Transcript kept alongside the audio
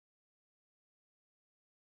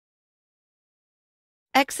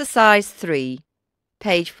Exercise 3,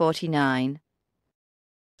 page 49.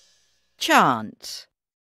 Chant.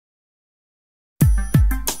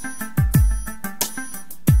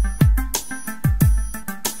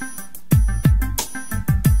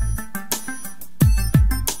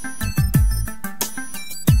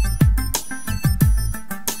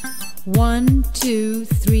 One, two,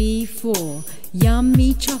 three, four.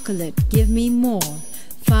 Yummy chocolate, give me more.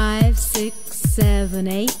 5, 6, 7,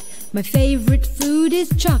 8. My favorite food is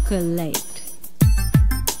chocolate.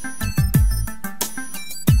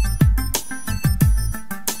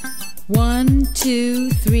 One,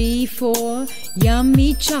 two, three, four.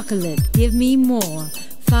 Yummy chocolate, give me more.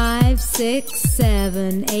 5, 6,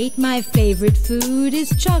 7, 8. My favorite food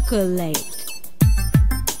is chocolate.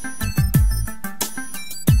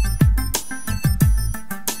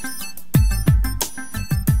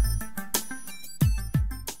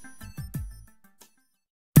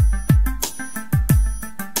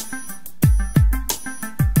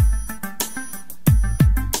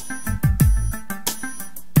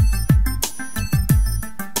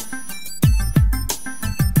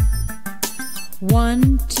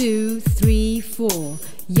 One, two, three, four.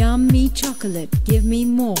 Yummy chocolate, give me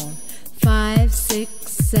more. 5,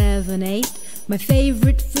 6, 7, 8. My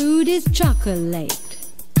favorite food is chocolate.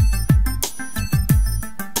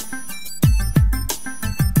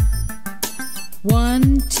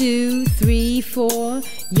 One, two, three, four.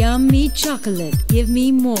 Yummy chocolate, give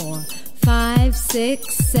me more. 5,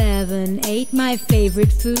 6, 7, 8. My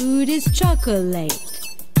favorite food is chocolate.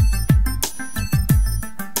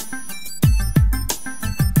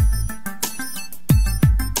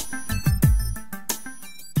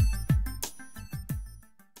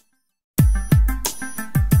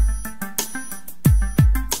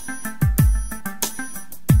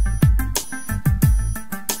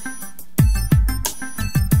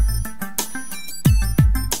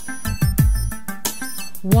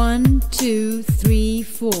 One, two, three,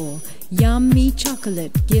 four. Yummy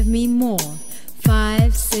chocolate, give me more.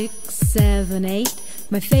 5, 6, 7, 8.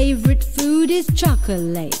 My favorite food is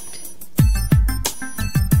chocolate.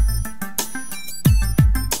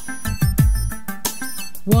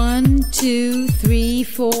 One, two, three,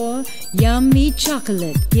 four. Yummy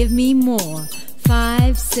chocolate, give me more.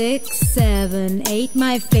 5, 6, 7, 8.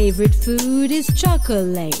 My favorite food is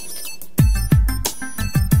chocolate.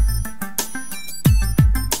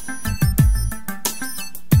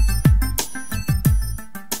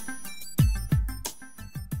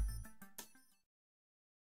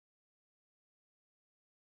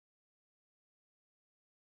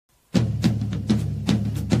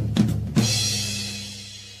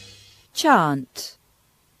 Chant.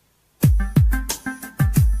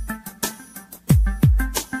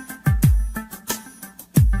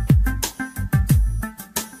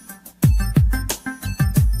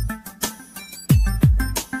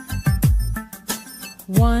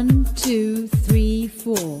 One, two, three,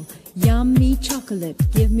 four. Yummy chocolate,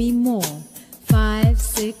 give me more. 5,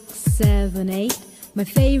 6, 7, 8. My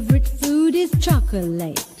favorite food is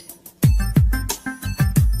chocolate.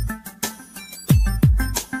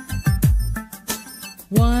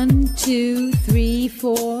 One, two, three,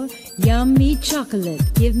 four. Yummy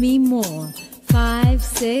chocolate, give me more. 5,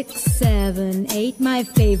 6, 7, 8. My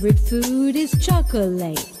favorite food is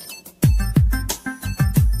chocolate.